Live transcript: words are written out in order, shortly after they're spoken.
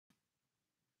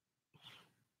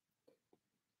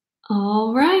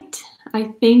All right,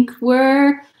 I think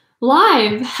we're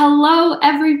live. Hello,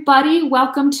 everybody.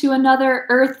 Welcome to another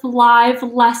Earth Live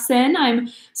lesson. I'm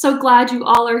so glad you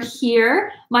all are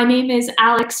here. My name is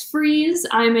Alex Fries.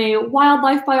 I'm a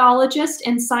wildlife biologist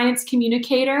and science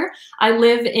communicator. I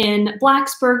live in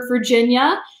Blacksburg,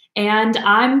 Virginia, and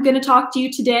I'm going to talk to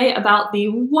you today about the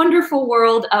wonderful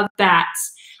world of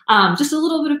bats. Just a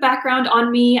little bit of background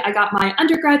on me. I got my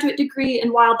undergraduate degree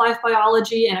in wildlife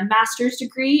biology and a master's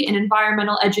degree in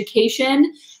environmental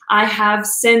education. I have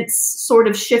since sort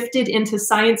of shifted into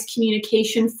science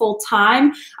communication full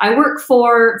time. I work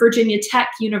for Virginia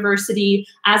Tech University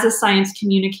as a science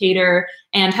communicator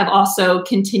and have also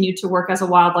continued to work as a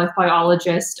wildlife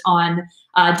biologist on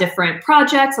different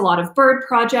projects, a lot of bird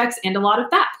projects and a lot of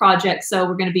bat projects. So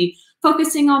we're going to be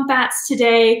focusing on bats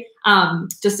today.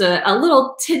 Just a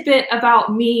little tidbit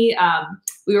about me.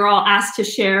 We were all asked to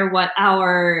share what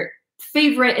our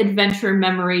favorite adventure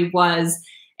memory was.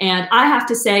 And I have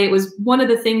to say it was one of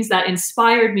the things that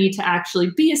inspired me to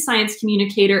actually be a science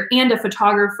communicator and a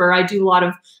photographer. I do a lot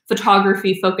of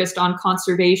photography focused on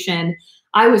conservation.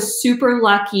 I was super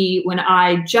lucky when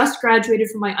I just graduated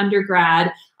from my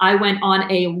undergrad. I went on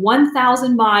a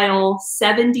 1,000-mile,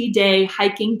 70-day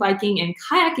hiking, biking, and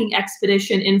kayaking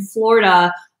expedition in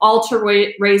Florida, all to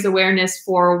raise awareness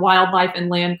for wildlife and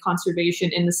land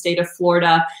conservation in the state of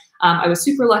Florida. I was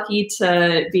super lucky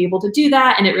to be able to do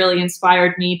that, and it really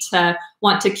inspired me to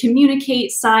want to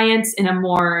communicate science in a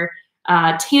more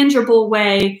tangible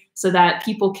way so that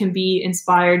people can be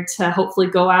inspired to hopefully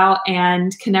go out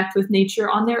and connect with nature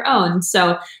on their own.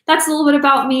 So that's a little bit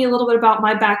about me, a little bit about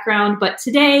my background. But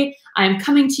today I'm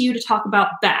coming to you to talk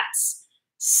about bats.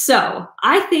 So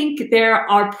I think there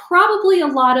are probably a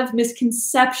lot of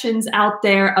misconceptions out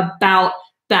there about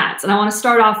bats. And I want to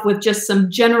start off with just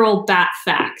some general bat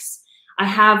facts. I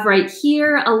have right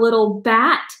here a little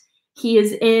bat. He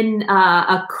is in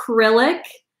acrylic,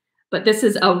 but this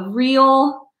is a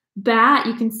real bat.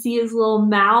 You can see his little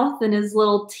mouth and his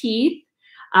little teeth.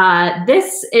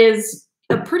 This is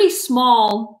a pretty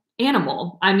small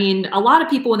animal. I mean, a lot of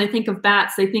people, when they think of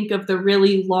bats, they think of the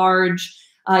really large,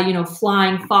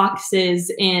 flying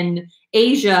foxes in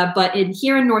Asia. But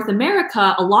here in North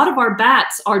America, a lot of our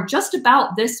bats are just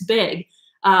about this big.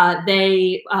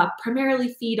 They primarily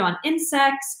feed on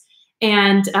insects.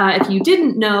 And if you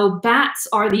didn't know, bats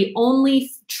are the only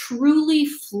truly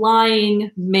flying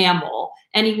mammal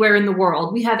anywhere in the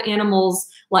world. We have animals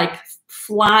like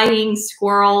flying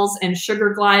squirrels and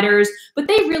sugar gliders, but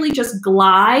they really just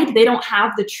glide. They don't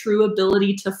have the true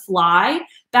ability to fly.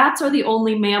 Bats are the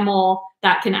only mammal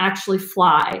that can actually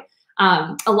fly.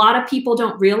 A lot of people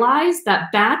don't realize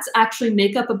that bats actually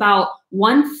make up about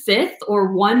 1/5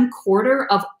 or 1/4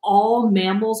 of all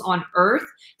mammals on Earth.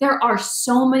 There are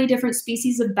so many different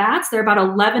species of bats. There are about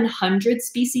 1,100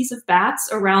 species of bats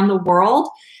around the world,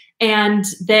 and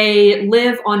they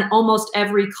live on almost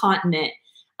every continent.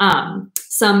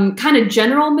 Some kind of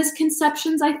general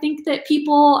misconceptions I think that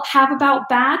people have about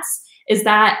bats is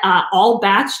that all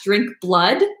bats drink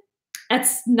blood.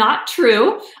 That's not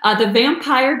true. The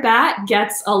vampire bat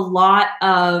gets a lot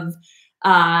of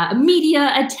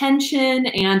media attention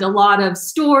and a lot of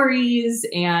stories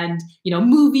and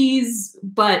movies,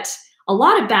 but a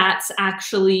lot of bats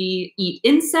actually eat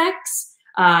insects.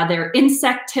 They're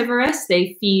insectivorous.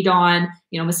 They feed on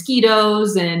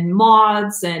mosquitoes and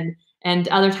moths and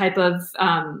other type of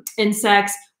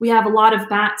insects. We have a lot of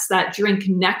bats that drink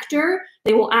nectar.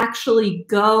 They will actually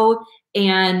go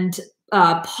and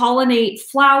pollinate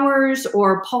flowers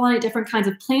or pollinate different kinds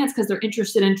of plants because they're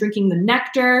interested in drinking the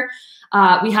nectar.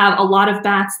 We have a lot of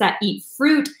bats that eat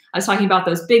fruit. I was talking about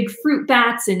those big fruit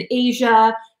bats in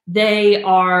Asia. They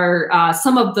are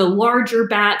some of the larger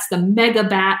bats, the mega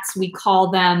bats, we call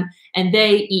them, and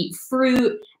they eat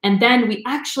fruit. And then we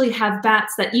actually have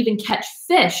bats that even catch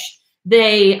fish.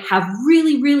 They have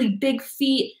really, really big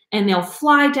feet, and they'll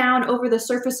fly down over the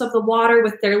surface of the water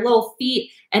with their little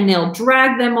feet, and they'll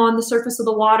drag them on the surface of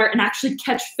the water and actually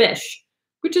catch fish,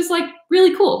 which is like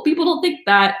really cool. People don't think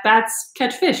that bats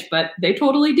catch fish, but they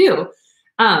totally do.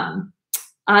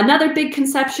 Another big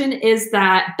conception is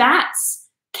that bats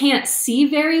can't see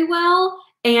very well,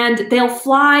 and they'll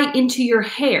fly into your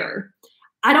hair.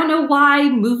 I don't know why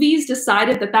movies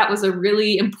decided that that was a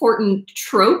really important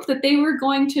trope that they were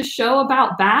going to show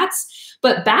about bats,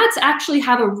 but bats actually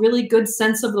have a really good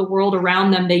sense of the world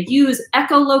around them. They use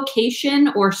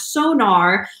echolocation or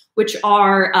sonar, which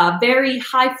are very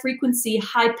high frequency,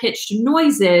 high pitched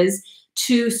noises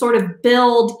to sort of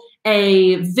build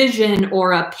a vision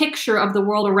or a picture of the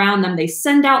world around them. They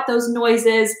send out those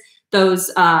noises,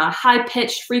 those high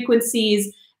pitched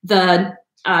frequencies. The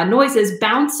noises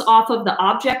bounce off of the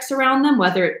objects around them,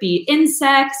 whether it be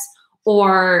insects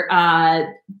or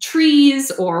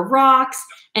trees or rocks,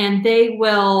 and they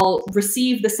will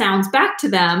receive the sounds back to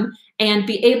them and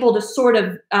be able to sort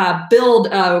of build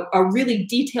a really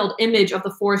detailed image of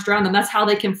the forest around them. That's how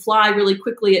they can fly really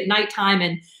quickly at nighttime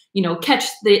and, you know, catch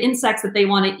the insects that they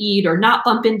want to eat or not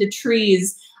bump into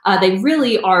trees. They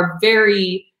really are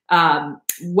very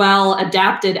well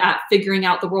adapted at figuring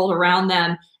out the world around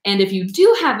them. And if you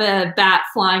do have a bat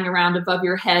flying around above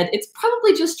your head, it's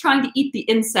probably just trying to eat the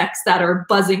insects that are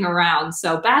buzzing around.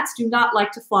 So bats do not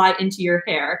like to fly into your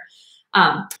hair.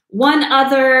 One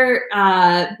other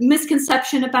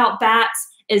misconception about bats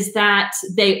is that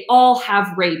they all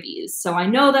have rabies. So I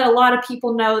know that a lot of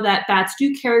people know that bats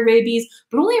do carry rabies,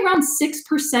 but only around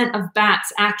 6% of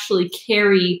bats actually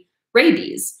carry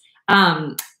rabies.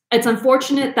 It's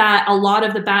unfortunate that a lot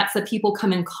of the bats that people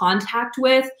come in contact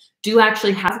with do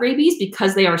actually have rabies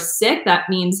because they are sick. That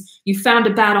means you found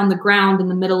a bat on the ground in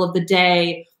the middle of the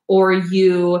day, or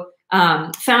you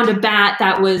found a bat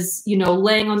that was, you know,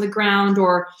 laying on the ground,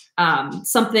 or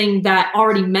something that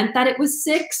already meant that it was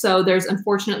sick. So there's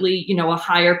unfortunately, you know, a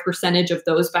higher percentage of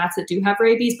those bats that do have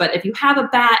rabies. But if you have a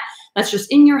bat that's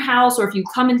just in your house, or if you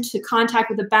come into contact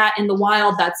with a bat in the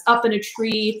wild that's up in a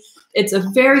tree, it's a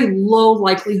very low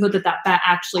likelihood that that bat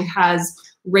actually has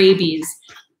rabies.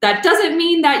 That doesn't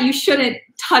mean that you shouldn't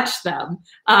touch them.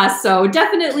 So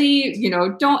definitely, you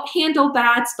know, don't handle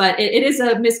bats, but it is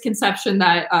a misconception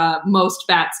that most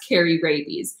bats carry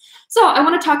rabies. So I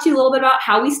want to talk to you a little bit about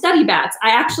how we study bats.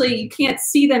 You can't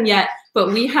see them yet,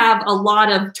 but we have a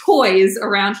lot of toys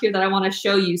around here that I want to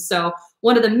show you. So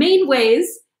one of the main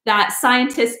ways that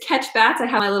scientists catch bats, I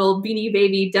have my little Beanie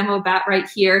Baby demo bat right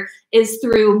here, is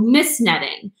through mist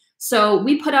netting. So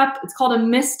we put up, it's called a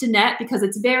mist net because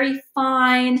it's very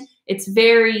fine, it's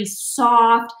very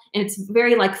soft, and it's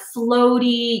very like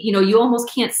floaty, you know, you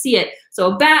almost can't see it.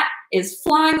 So a bat is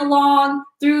flying along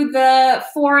through the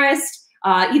forest,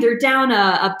 either down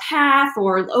a path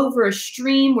or over a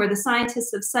stream where the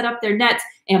scientists have set up their nets,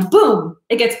 and boom,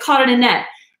 it gets caught in a net.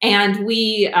 And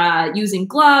we, using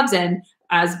gloves, and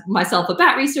as myself, a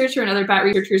bat researcher, and other bat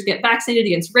researchers get vaccinated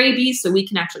against rabies so we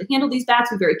can actually handle these bats.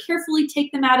 We very carefully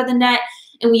take them out of the net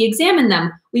and we examine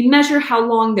them. We measure how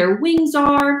long their wings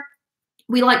are.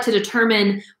 We like to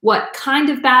determine what kind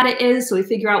of bat it is, so we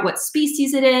figure out what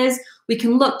species it is. We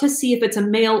can look to see if it's a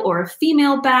male or a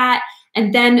female bat.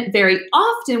 And then very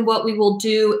often what we will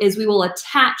do is we will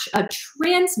attach a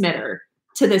transmitter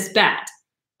to this bat.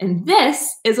 And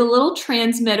this is a little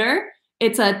transmitter.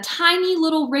 It's a tiny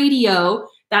little radio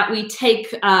that we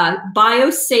take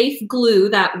bio-safe glue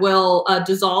that will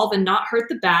dissolve and not hurt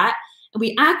the bat. And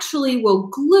we actually will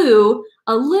glue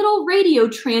a little radio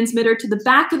transmitter to the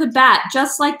back of the bat,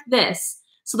 just like this,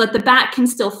 so that the bat can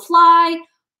still fly.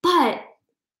 But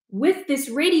with this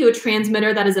radio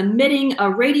transmitter that is emitting a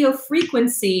radio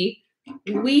frequency,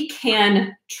 we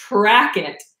can track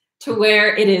it to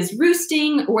where it is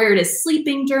roosting, where it is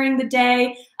sleeping during the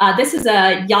day. This is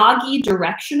a Yagi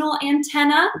directional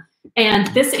antenna, and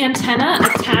this antenna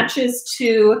attaches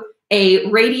to a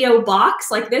radio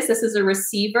box like this. This is a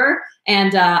receiver,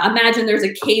 and imagine there's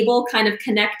a cable kind of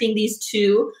connecting these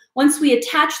two. Once we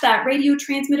attach that radio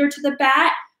transmitter to the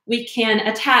bat, we can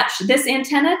attach this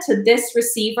antenna to this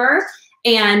receiver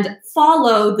and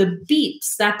follow the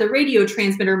beeps that the radio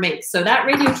transmitter makes. So that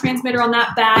radio transmitter on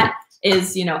that bat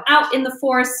is, you know, out in the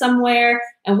forest somewhere,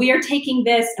 and we are taking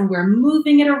this and we're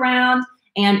moving it around,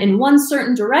 and in one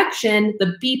certain direction,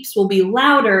 the beeps will be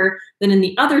louder than in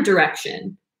the other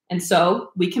direction. And so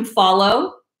we can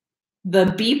follow the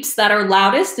beeps that are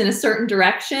loudest in a certain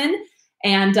direction,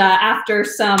 and after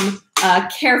some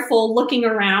careful looking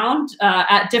around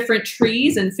at different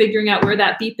trees and figuring out where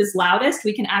that beep is loudest,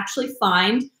 we can actually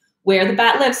find where the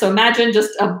bat lives. So imagine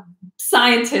just a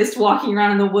scientist walking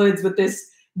around in the woods with this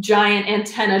giant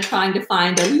antenna trying to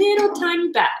find a little tiny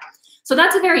bat. So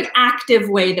that's a very active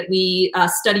way that we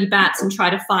study bats and try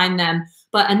to find them.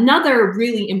 But another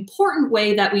really important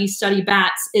way that we study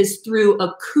bats is through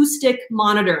acoustic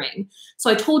monitoring. So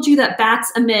I told you that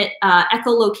bats emit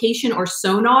echolocation or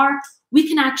sonar. We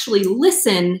can actually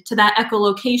listen to that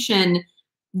echolocation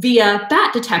via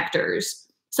bat detectors.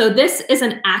 So this is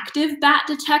an active bat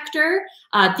detector.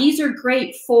 These are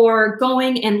great for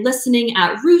going and listening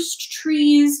at roost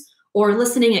trees or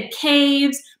listening at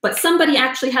caves, but somebody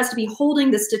actually has to be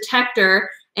holding this detector,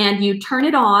 and you turn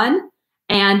it on,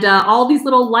 and all these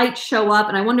little lights show up,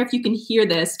 and I wonder if you can hear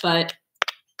this, but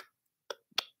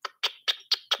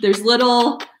there's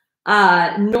little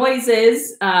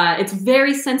noises. It's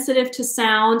very sensitive to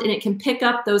sound, and it can pick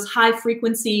up those high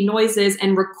frequency noises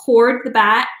and record the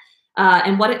bat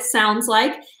and what it sounds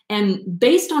like. And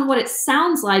based on what it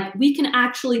sounds like, we can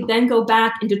actually then go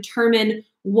back and determine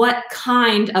what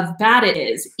kind of bat it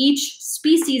is. Each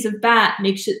species of bat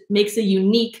makes a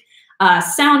unique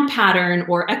sound pattern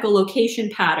or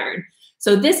echolocation pattern.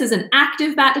 So this is an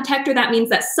active bat detector. That means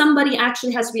that somebody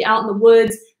actually has to be out in the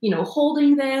woods,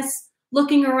 holding this,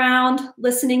 looking around,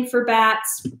 listening for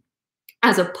bats,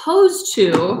 as opposed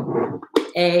to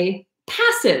a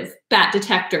passive bat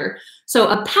detector. So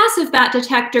a passive bat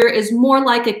detector is more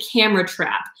like a camera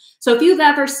trap. So if you've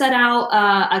ever set out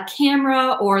a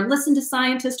camera or listened to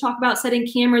scientists talk about setting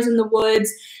cameras in the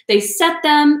woods, they set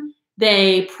them,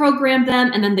 they program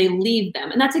them, and then they leave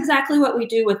them. And that's exactly what we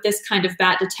do with this kind of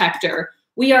bat detector.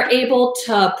 We are able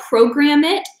to program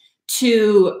it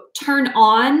to turn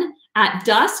on at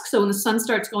dusk, so when the sun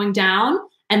starts going down,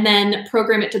 and then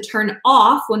program it to turn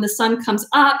off when the sun comes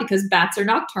up, because bats are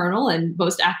nocturnal and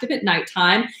most active at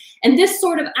nighttime. And this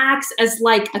sort of acts as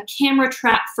like a camera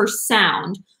trap for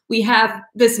sound. We have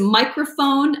this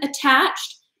microphone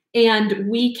attached, and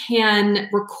we can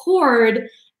record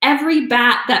every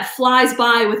bat that flies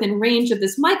by within range of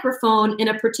this microphone in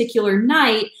a particular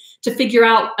night to figure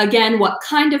out, again, what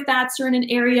kind of bats are in an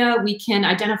area. We can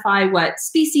identify what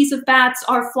species of bats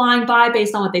are flying by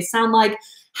based on what they sound like,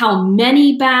 how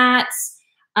many bats,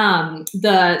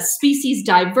 the species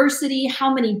diversity,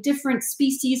 how many different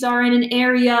species are in an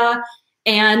area,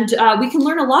 and we can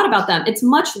learn a lot about them. It's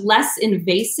much less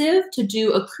invasive to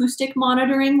do acoustic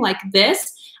monitoring like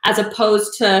this, as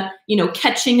opposed to,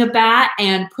 catching a bat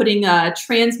and putting a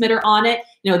transmitter on it.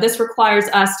 This requires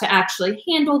us to actually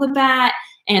handle the bat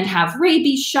and have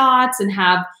rabies shots and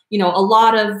have, a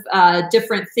lot of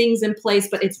different things in place.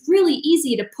 But it's really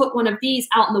easy to put one of these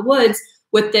out in the woods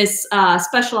with this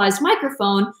specialized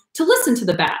microphone to listen to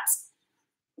the bats.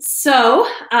 So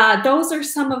those are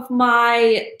some of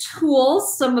my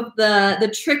tools, some of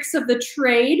the tricks of the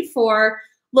trade for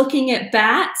looking at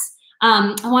bats.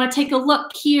 I want to take a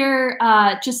look here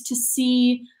just to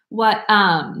see what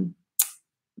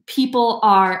people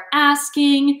are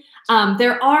asking.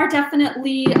 There are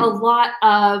definitely a lot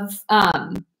of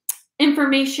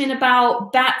information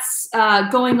about bats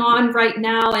going on right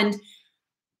now, and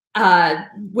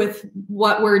with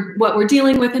what we're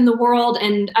dealing with in the world.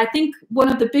 And I think one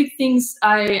of the big things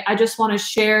I just want to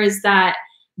share is that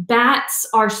bats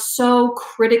are so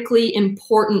critically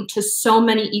important to so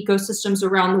many ecosystems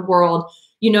around the world.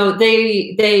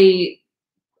 They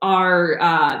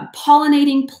are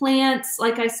pollinating plants,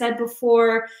 like I said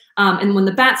before. And when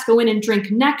the bats go in and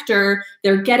drink nectar,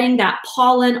 they're getting that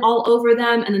pollen all over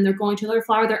them, and then they're going to their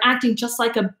flower. They're acting just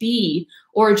like a bee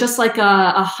or just like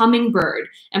a hummingbird,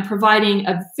 and providing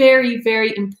a very,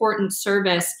 very important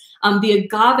service. The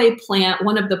agave plant,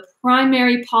 one of the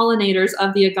primary pollinators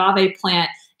of the agave plant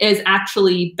is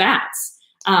actually bats.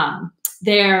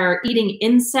 They're eating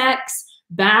insects.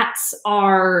 Bats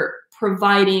are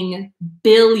providing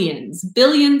billions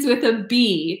with a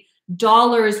B,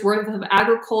 dollars worth of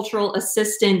agricultural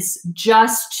assistance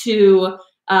just to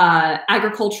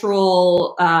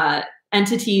agricultural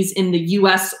entities in the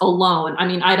US alone. I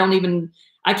mean, I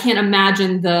can't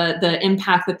imagine the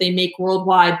impact that they make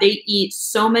worldwide. They eat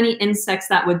so many insects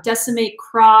that would decimate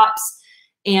crops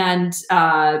and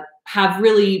have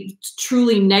really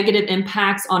truly negative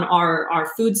impacts on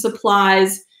our food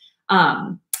supplies.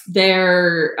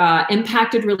 They're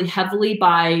impacted really heavily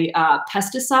by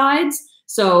pesticides.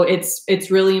 So it's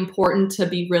really important to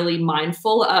be really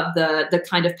mindful of the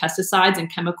kind of pesticides and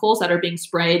chemicals that are being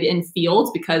sprayed in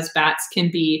fields, because bats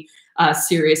can be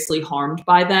seriously harmed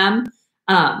by them.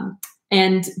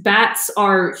 And bats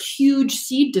are huge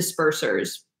seed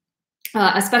dispersers,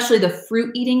 especially the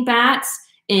fruit-eating bats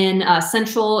in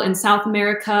Central and South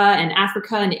America and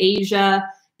Africa and Asia.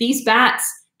 These bats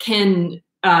can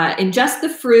ingest the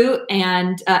fruit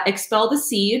and expel the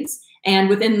seeds. And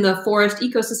within the forest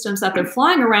ecosystems that they're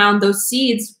flying around, those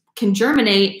seeds can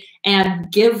germinate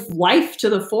and give life to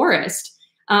the forest.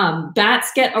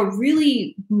 Bats get a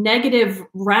really negative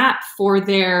rap for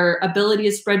their ability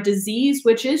to spread disease,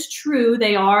 which is true.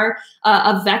 They are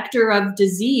a vector of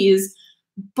disease,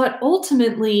 but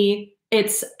ultimately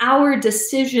it's our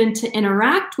decision to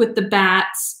interact with the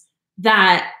bats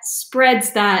that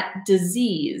spreads that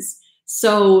disease.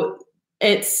 So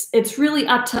it's really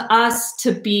up to us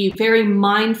to be very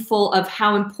mindful of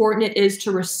how important it is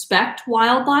to respect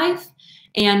wildlife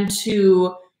and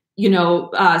to,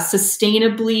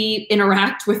 sustainably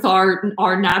interact with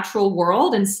our natural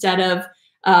world instead of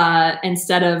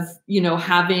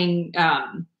having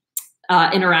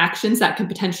interactions that could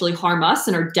potentially harm us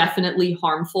and are definitely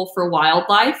harmful for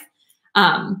wildlife.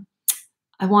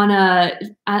 I want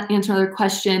to answer another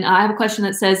question. I have a question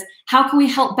that says, how can we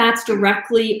help bats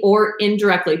directly or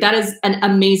indirectly? That is an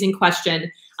amazing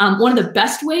question. One of the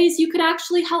best ways you could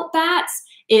actually help bats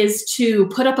is to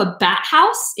put up a bat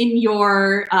house in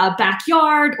your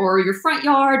backyard or your front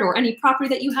yard or any property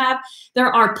that you have.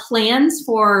 There are plans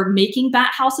for making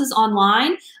bat houses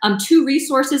online. Two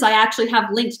resources I actually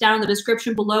have linked down in the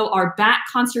description below are Bat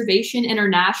Conservation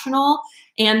International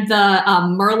and the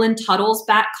Merlin Tuttle's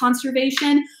Bat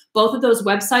Conservation. Both of those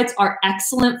websites are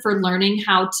excellent for learning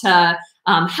how to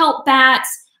help bats.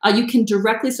 You can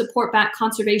directly support bat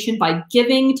conservation by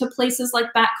giving to places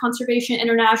like Bat Conservation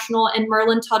International and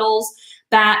Merlin Tuttle's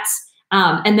bats.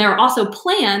 And there are also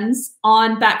plans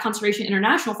on Bat Conservation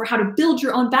International for how to build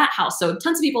your own bat house. So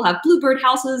tons of people have bluebird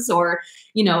houses or,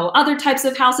 you know, other types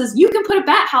of houses. You can put a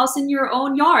bat house in your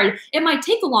own yard. It might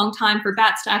take a long time for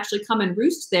bats to actually come and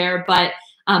roost there, but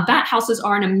bat houses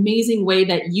are an amazing way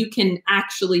that you can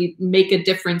actually make a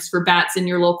difference for bats in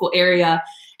your local area.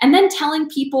 And then telling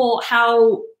people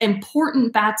how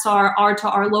important bats are to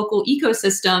our local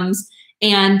ecosystems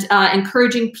and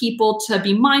encouraging people to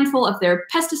be mindful of their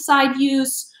pesticide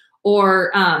use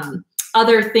or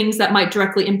other things that might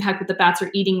directly impact what the bats are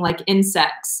eating, like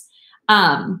insects.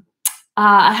 I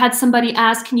had somebody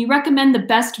ask, can you recommend the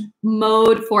best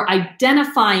mode for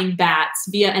identifying bats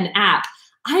via an app?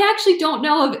 I actually don't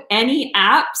know of any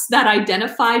apps that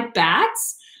identify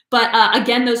bats. But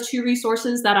again, those two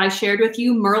resources that I shared with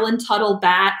you, Merlin Tuttle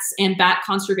Bats and Bat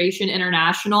Conservation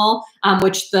International,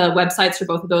 which the websites for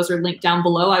both of those are linked down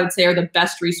below, I would say are the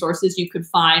best resources you could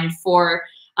find for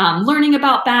learning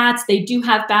about bats. They do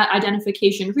have bat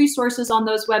identification resources on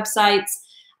those websites.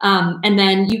 And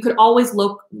then you could always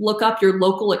look up your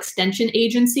local extension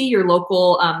agency, your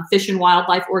local fish and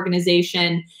wildlife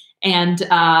organization, and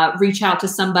reach out to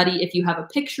somebody if you have a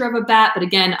picture of a bat. But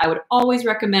again, I would always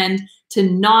recommend to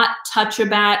not touch a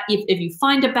bat. If you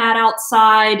find a bat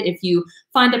outside, if you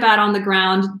find a bat on the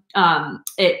ground,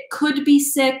 it could be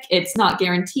sick. It's not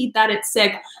guaranteed that it's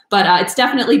sick, but it's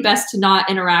definitely best to not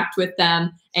interact with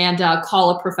them and call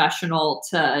a professional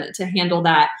to handle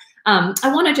that. I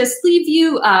want to just leave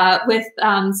you with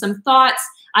some thoughts.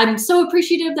 I'm so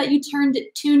appreciative that you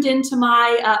tuned into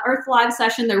my Earth Live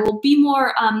session. There will be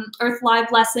more Earth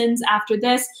Live lessons after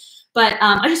this, but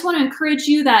I just want to encourage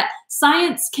you that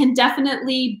science can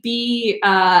definitely be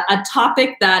a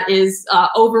topic that is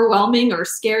overwhelming or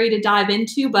scary to dive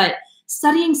into, but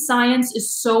studying science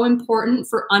is so important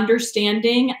for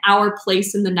understanding our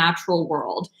place in the natural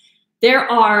world. There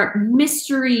are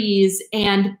mysteries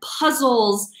and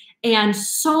puzzles and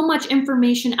so much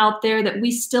information out there that we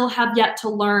still have yet to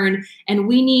learn. And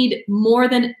we need more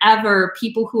than ever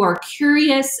people who are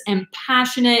curious and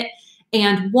passionate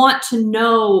and want to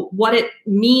know what it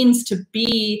means to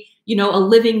be, you know, a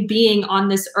living being on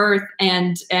this earth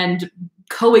and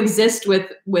coexist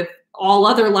with all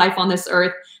other life on this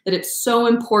earth. That it's so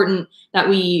important that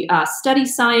we study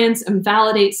science and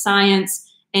validate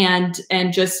science and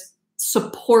just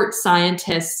support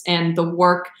scientists and the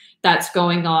work that's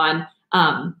going on.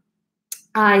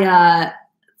 I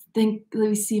think, let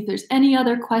me see if there's any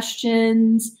other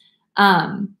questions.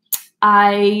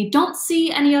 I don't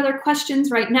see any other questions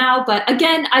right now, but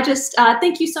again, I just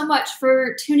thank you so much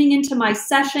for tuning into my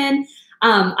session.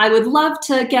 I would love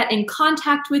to get in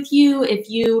contact with you if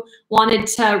you wanted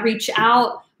to reach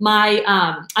out.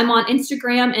 I'm on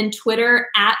Instagram and Twitter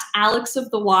at Alex of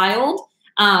the Wild.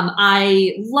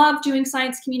 I love doing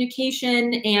science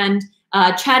communication and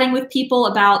chatting with people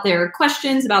about their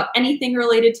questions about anything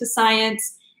related to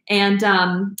science. And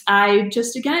I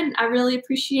really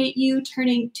appreciate you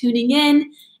tuning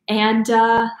in, and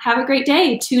have a great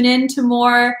day. Tune in to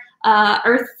more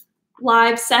Earth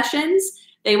Live sessions.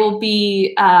 They will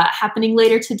be happening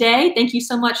later today. Thank you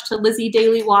so much to Lizzie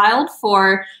Daily Wild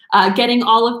for getting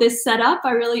all of this set up.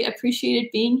 I really appreciated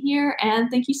being here, and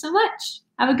thank you so much.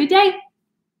 Have a good day.